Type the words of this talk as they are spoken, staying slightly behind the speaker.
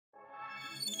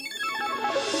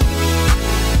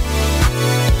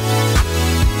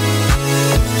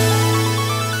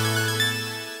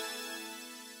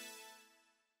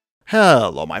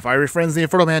Hello my fiery friends, the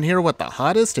Infernoman here with the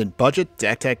hottest in budget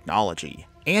deck technology.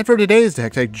 And for today's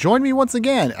deck tech, join me once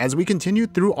again as we continue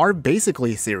through our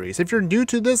Basically series. If you're new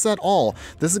to this at all,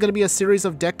 this is going to be a series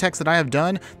of deck techs that I have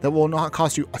done that will not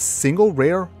cost you a single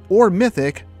rare or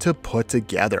mythic to put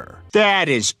together. That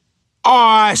is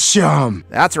awesome!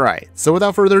 That's right. So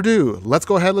without further ado, let's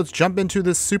go ahead, let's jump into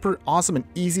this super awesome and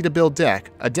easy to build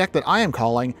deck, a deck that I am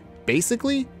calling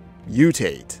Basically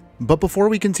Mutate. But before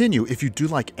we continue, if you do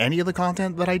like any of the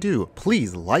content that I do,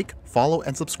 please like, follow,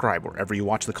 and subscribe wherever you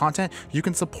watch the content. You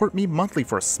can support me monthly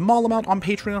for a small amount on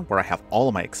Patreon, where I have all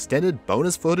of my extended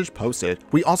bonus footage posted.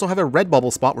 We also have a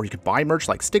Redbubble spot where you can buy merch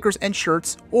like stickers and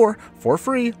shirts, or for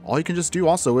free, all you can just do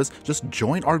also is just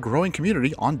join our growing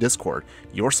community on Discord.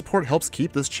 Your support helps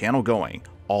keep this channel going.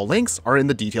 All links are in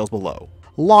the details below.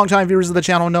 Longtime viewers of the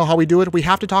channel know how we do it. We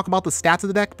have to talk about the stats of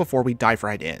the deck before we dive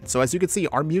right in. So as you can see,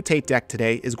 our Mutate deck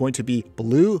today is going to be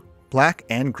blue, black,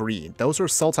 and green. Those are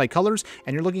Sultai colors,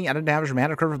 and you're looking at an average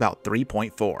mana curve of about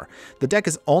 3.4. The deck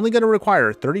is only going to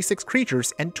require 36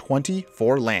 creatures and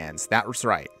 24 lands. That's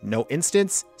right. No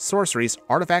instants, sorceries,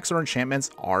 artifacts, or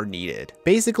enchantments are needed.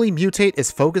 Basically, Mutate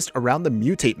is focused around the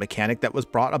Mutate mechanic that was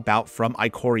brought about from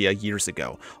Ikoria years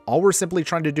ago. All we're simply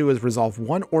trying to do is resolve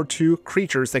one or two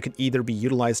creatures that can either be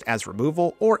utilized as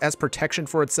removal or as protection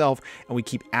for itself, and we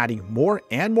keep adding more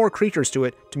and more creatures to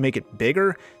it to make it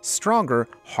bigger, stronger,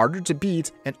 harder to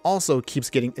beat, and also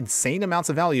keeps getting insane amounts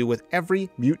of value with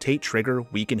every Mutate trigger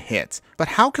we can hit. But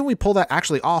how can we pull that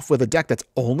actually off with a deck that's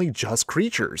only just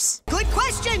creatures? Good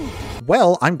question!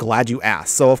 Well, I'm glad you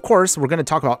asked. So of course, we're going to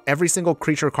talk about every single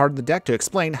creature card in the deck to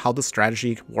explain how the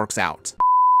strategy works out.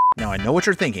 Now I know what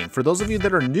you're thinking. For those of you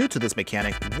that are new to this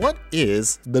mechanic, what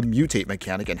is the Mutate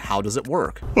mechanic and how does it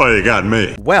work? Well, you got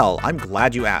me. Well, I'm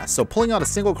glad you asked. So pulling out a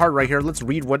single card right here, let's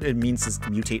read what it means to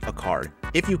mutate a card.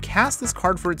 If you cast this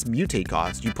card for its mutate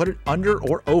cost, you put it under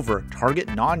or over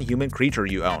target non-human creature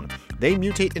you own. They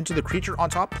mutate into the creature on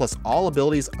top plus all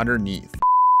abilities underneath.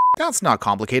 That's not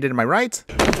complicated, am I right?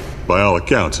 By all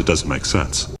accounts, it doesn't make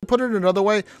sense. To put it another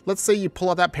way, let's say you pull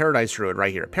out that Paradise Druid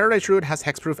right here. Paradise Druid has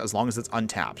hexproof as long as it's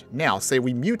untapped. Now, say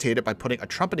we mutate it by putting a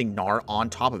Trumpeting Gnar on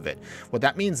top of it. What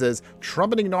that means is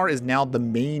Trumpeting Gnar is now the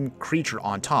main creature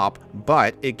on top,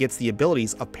 but it gets the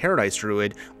abilities of Paradise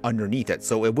Druid underneath it.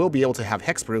 So it will be able to have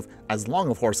hexproof as long,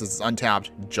 of course, as it's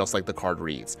untapped, just like the card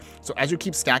reads. So as you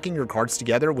keep stacking your cards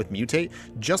together with Mutate,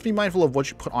 just be mindful of what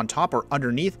you put on top or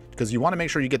underneath, because you want to make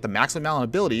sure you get the maximum amount of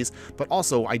abilities, but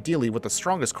also ideally with the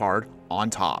strongest card on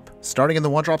top. Starting in the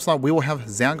 1-drop slot, we will have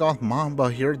Zangoth Mamba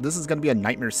here. This is going to be a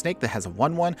Nightmare Snake that has a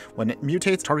 1/1. When it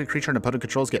mutates, target creature and opponent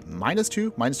controls get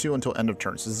 -2/-2 until end of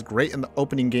turn. So this is great in the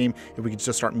opening game if we could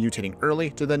just start mutating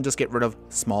early to then just get rid of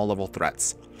small level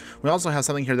threats. We also have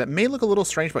something here that may look a little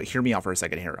strange, but hear me out for a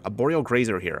second here. A Boreal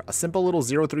Grazer here, a simple little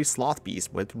 0/3 Sloth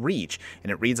Beast with reach,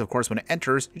 and it reads, of course, when it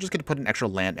enters, you just get to put an extra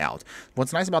land out.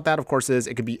 What's nice about that, of course, is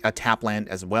it can be a tap land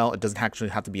as well. It doesn't actually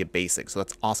have to be a basic, so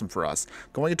that's awesome for us.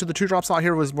 Going into the 2-drop slot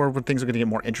here was where things are going to get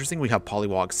more interesting. We have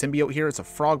Polywog Symbiote here. It's a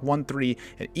frog 1/3,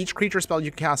 and each creature spell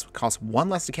you cast costs 1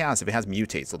 less to cast if it has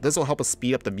Mutate. So this will help us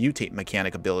speed up the Mutate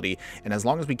mechanic ability, and as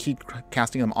long as we keep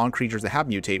casting them on creatures that have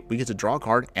Mutate, we get to draw a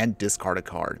card and discard a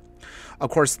card. Of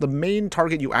course, the main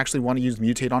target you actually want to use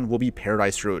Mutate on will be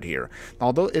Paradise Druid here.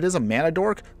 Although it is a mana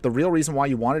dork, the real reason why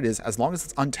you want it is as long as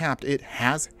it's untapped, it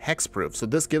has hexproof. So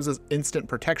this gives us instant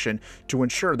protection to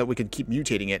ensure that we can keep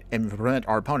mutating it and prevent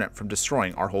our opponent from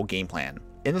destroying our whole game plan.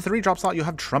 In the 3-drop slot, you'll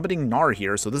have Trumpeting Gnar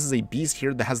here. So this is a beast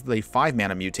here that has the 5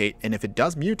 mana mutate, and if it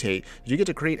does mutate, you get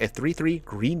to create a 3/3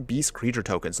 green beast creature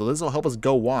token. So this will help us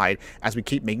go wide as we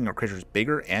keep making our creatures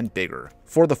bigger and bigger.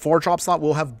 For the 4-drop slot,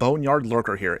 we'll have Boneyard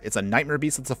Lurker here. It's a Nightmare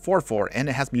Beast that's a 4/4, and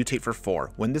it has mutate for 4.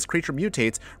 When this creature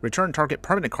mutates, return target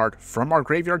permanent card from our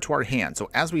graveyard to our hand. So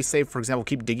as we say, for example,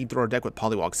 keep digging through our deck with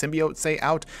Polywog Symbiote, say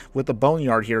out with the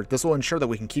Boneyard here, this will ensure that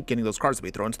we can keep getting those cards that we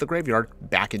throw into the graveyard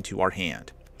back into our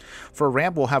hand. For a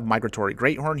ramp, we'll have Migratory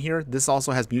Greathorn here. This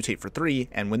also has mutate for 3,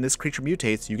 and when this creature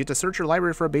mutates, you get to search your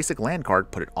library for a basic land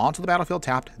card, put it onto the battlefield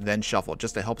tapped, then shuffle,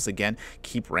 just to help us again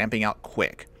keep ramping out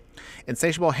quick.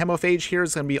 Insatiable Hemophage here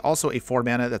is going to be also a 4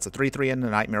 mana that's a 3/3 and a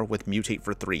Nightmare with mutate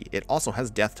for 3. It also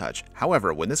has Death Touch.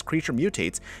 However, when this creature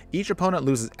mutates, each opponent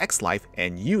loses X life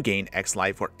and you gain X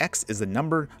life, where X is the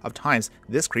number of times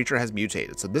this creature has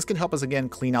mutated. So this can help us again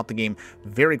clean out the game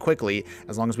very quickly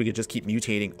as long as we could just keep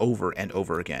mutating over and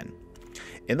over again.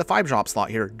 In the 5-drop slot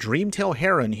here, Dreamtail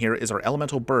Heron here is our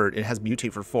elemental bird. It has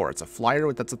mutate for 4. It's a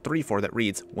flyer that's a 3/4 that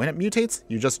reads, when it mutates,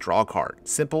 you just draw a card.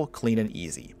 Simple, clean, and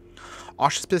easy.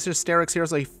 Auspicious Sterix here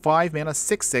is a 5 mana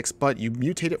 6/6, but you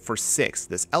mutate it for 6.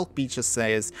 This Elk Beach just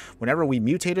says, whenever we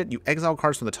mutate it, you exile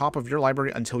cards from the top of your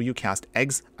library until you cast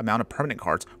X amount of permanent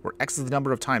cards, where X is the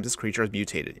number of times this creature is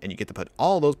mutated, and you get to put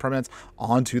all those permanents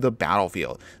onto the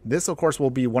battlefield. This, of course, will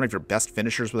be one of your best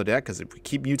finishers with the deck, because if we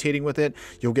keep mutating with it,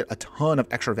 you'll get a ton of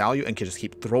extra value and can just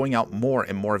keep throwing out more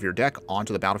and more of your deck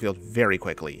onto the battlefield very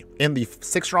quickly. In the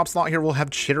 6-drop slot here, we'll have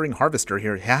Chittering Harvester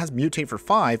here. It has mutate for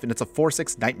 5, and it's a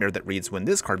 4/6 nightmare that reads, when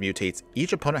this card mutates,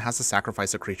 each opponent has to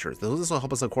sacrifice a creature. This will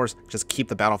help us, of course, just keep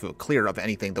the battlefield clear of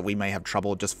anything that we may have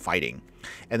trouble just fighting.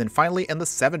 And then finally, in the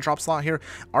 7-drop slot here,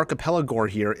 Archipelagore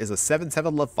here is a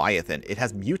 7/7 Leviathan. It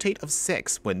has mutate of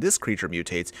 6. When this creature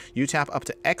mutates, you tap up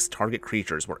to X target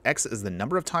creatures, where X is the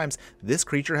number of times this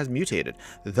creature has mutated.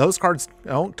 Those cards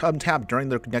don't untap during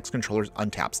their next controller's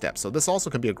untap step, so this also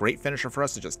can be a great finisher for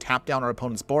us to just tap down our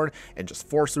opponent's board and just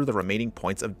force through the remaining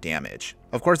points of damage.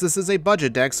 Of course, this is a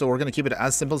budget deck, so we're going to keep it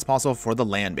as simple as possible for the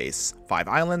land base. 5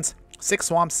 islands, 6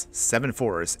 swamps, 7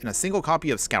 forests, and a single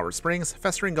copy of Scoured Springs,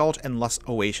 Festering Gulch, and Lust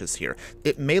Oasis here.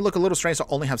 It may look a little strange to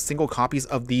only have single copies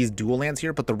of these dual lands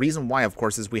here, but the reason why, of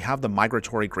course, is we have the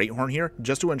Migratory Greathorn here,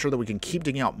 just to ensure that we can keep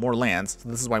digging out more lands, so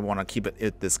this is why we want to keep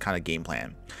it this kind of game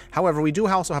plan. However, we do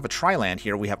also have a tri-land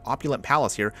here. We have Opulent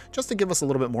Palace here, just to give us a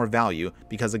little bit more value,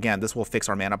 because again, this will fix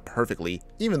our mana perfectly,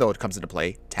 even though it comes into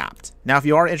play tapped. Now, if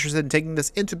you are interested in taking this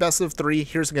into best of 3,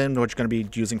 here's again what you're going to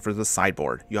be using for the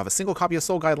sideboard. You have a single copy of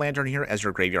Soul Guide Lantern here as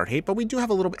your graveyard hate, but we do have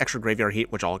a little extra graveyard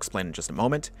hate, which I'll explain in just a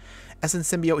moment.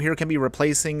 Essence Symbiote here can be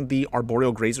replacing the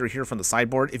Arboreal Grazer here from the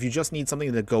sideboard if you just need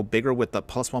something to go bigger with the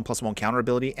 +1/+1 counter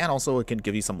ability, and also it can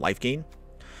give you some life gain.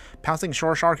 Pouncing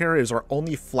Shore Shark here is our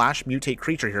only flash mutate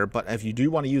creature here, but if you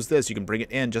do want to use this, you can bring it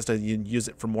in just to use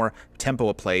it for more tempo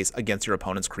of plays against your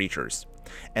opponent's creatures.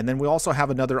 And then we also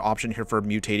have another option here for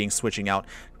mutating, switching out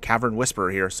Cavern Whisperer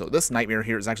here. So this Nightmare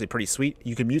here is actually pretty sweet.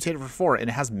 You can mutate it for 4, and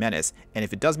it has Menace, and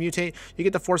if it does mutate, you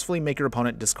get to forcefully make your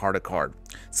opponent discard a card.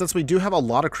 Since we do have a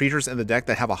lot of creatures in the deck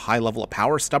that have a high level of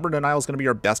power, Stubborn Denial is going to be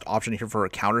your best option here for a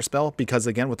counter spell, because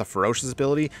again, with the Ferocious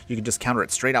ability, you can just counter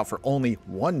it straight out for only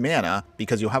 1 mana,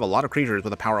 because you'll have a lot of creatures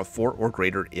with a power of 4 or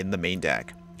greater in the main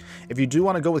deck. If you do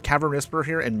want to go with Cavern Whisperer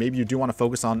here, and maybe you do want to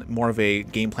focus on more of a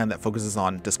game plan that focuses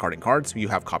on discarding cards, you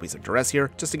have copies of Duress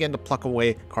here, just again to pluck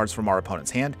away cards from our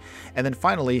opponent's hand. And then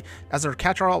finally, as our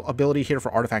catch-all ability here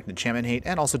for Artifact Enchantment Hate,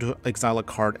 and also to exile a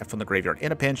card from the graveyard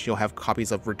in a pinch, you'll have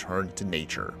copies of Return to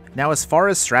Nature. Now, as far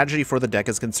as strategy for the deck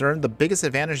is concerned, the biggest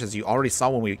advantage, as you already saw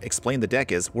when we explained the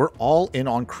deck, is we're all in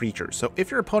on creatures. So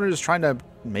if your opponent is trying to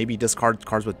maybe discard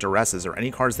cards with Duresses or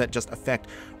any cards that just affect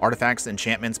artifacts,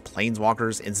 enchantments,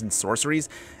 planeswalkers, instant sorceries,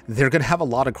 they're going to have a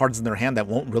lot of cards in their hand that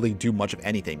won't really do much of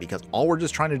anything, because all we're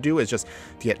just trying to do is just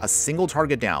to get a single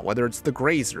target down, whether it's the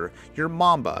Grazer, your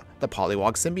Mamba, the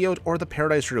Polywog Symbiote, or the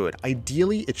Paradise Druid.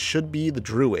 Ideally, it should be the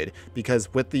Druid,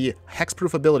 because with the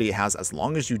hexproof ability it has, as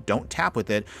long as you don't tap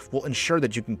with it, will ensure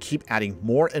that you can keep adding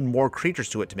more and more creatures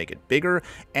to it to make it bigger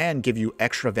and give you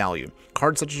extra value.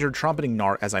 Cards such as your Trumpeting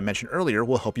Gnar, as I mentioned earlier,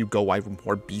 will help you go wide with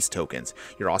more beast tokens.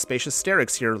 Your Auspicious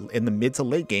Sterix here in the mid to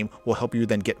late game will help you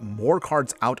then get more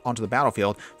cards out onto the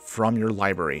battlefield from your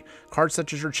library. Cards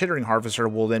such as your Chittering Harvester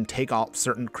will then take off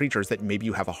certain creatures that maybe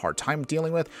you have a hard time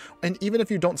dealing with, and even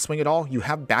if you don't swing at all, you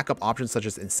have backup options such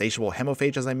as Insatiable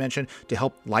Hemophage, as I mentioned, to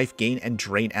help life gain and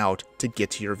drain out to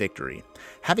get to your victory.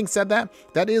 Having said that,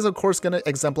 that is of course going to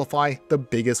exemplify the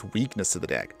biggest weakness to the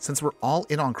deck. Since we're all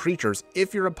in on creatures,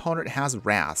 if your opponent has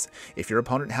Wrath, if your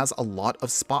opponent has a lot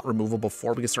of spot removal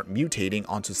before we can start mutating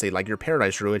onto, say, like your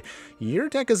Paradise Druid, your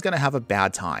deck is going to have a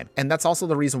bad time. And that's also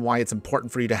the reason why it's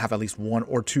important for you to have at least 1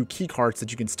 or 2 key cards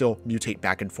that you can still mutate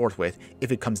back and forth with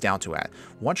if it comes down to it.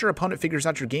 Once your opponent figures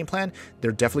out your game plan,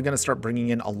 they're definitely going to start bringing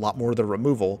in a lot more of the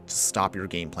removal to stop your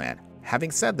game plan.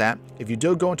 Having said that, if you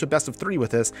do go into best of 3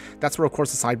 with this, that's where of course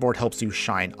the sideboard helps you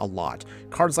shine a lot.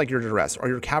 Cards like your Duress or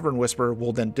your Cavern Whisperer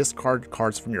will then discard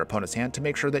cards from your opponent's hand to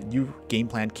make sure that your game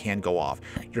plan can go off.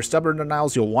 Your Stubborn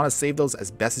Denials, you'll want to save those as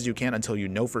best as you can until you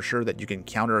know for sure that you can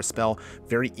counter a spell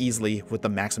very easily with the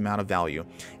max amount of value.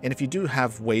 And if you do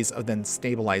have ways of then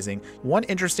stabilizing, one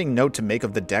interesting note to make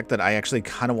of the deck that I actually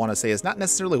kind of want to say is not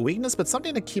necessarily a weakness, but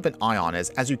something to keep an eye on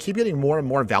is as you keep getting more and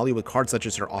more value with cards such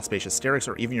as your Auspicious Sterix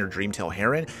or even your Dream Flametail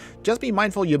Heron, just be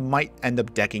mindful you might end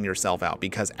up decking yourself out,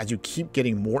 because as you keep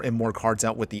getting more and more cards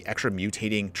out with the extra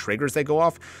mutating triggers that go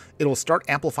off, it'll start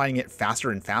amplifying it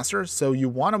faster and faster. So you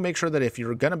want to make sure that if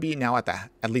you're going to be now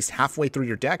at least halfway through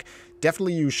your deck,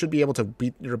 definitely you should be able to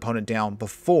beat your opponent down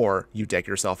before you deck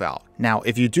yourself out. Now,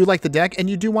 if you do like the deck and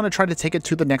you do want to try to take it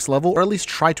to the next level, or at least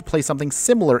try to play something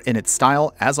similar in its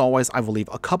style, as always, I will leave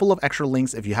a couple of extra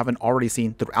links if you haven't already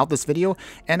seen throughout this video.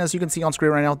 And as you can see on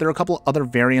screen right now, there are a couple of other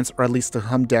variants, or at least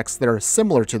some decks that are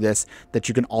similar to this that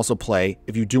you can also play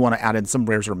if you do want to add in some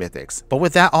rares or mythics. But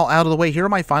with that all out of the way, here are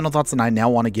my final thoughts that I now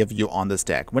want to give you on this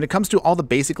deck. When it comes to all the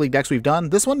basic league decks we've done,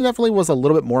 this one definitely was a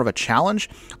little bit more of a challenge.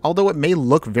 Although it may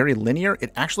look very linear,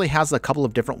 it actually has a couple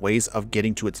of different ways of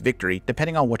getting to its victory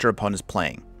depending on what your opponent is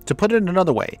playing. To put it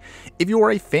another way, if you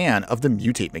are a fan of the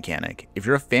mutate mechanic, if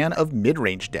you're a fan of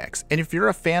mid-range decks, and if you're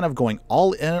a fan of going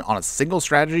all in on a single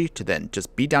strategy to then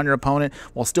just beat down your opponent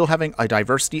while still having a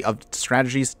diversity of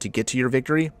strategies to get to your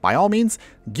victory, by all means,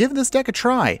 give this deck a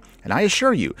try. And I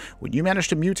assure you, when you manage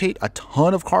to mutate a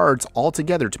ton of cards all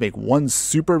together to make one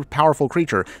super powerful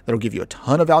creature that'll give you a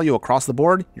ton of value across the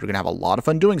board, you're going to have a lot of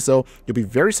fun doing so. You'll be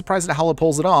very surprised at how it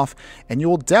pulls it off, and you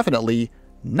will definitely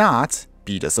not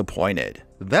be disappointed.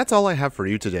 That's all I have for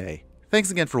you today.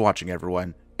 Thanks again for watching,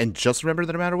 everyone, and just remember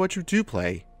that no matter what you do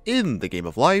play in the game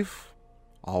of life,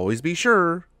 always be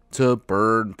sure to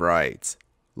burn bright.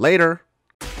 Later!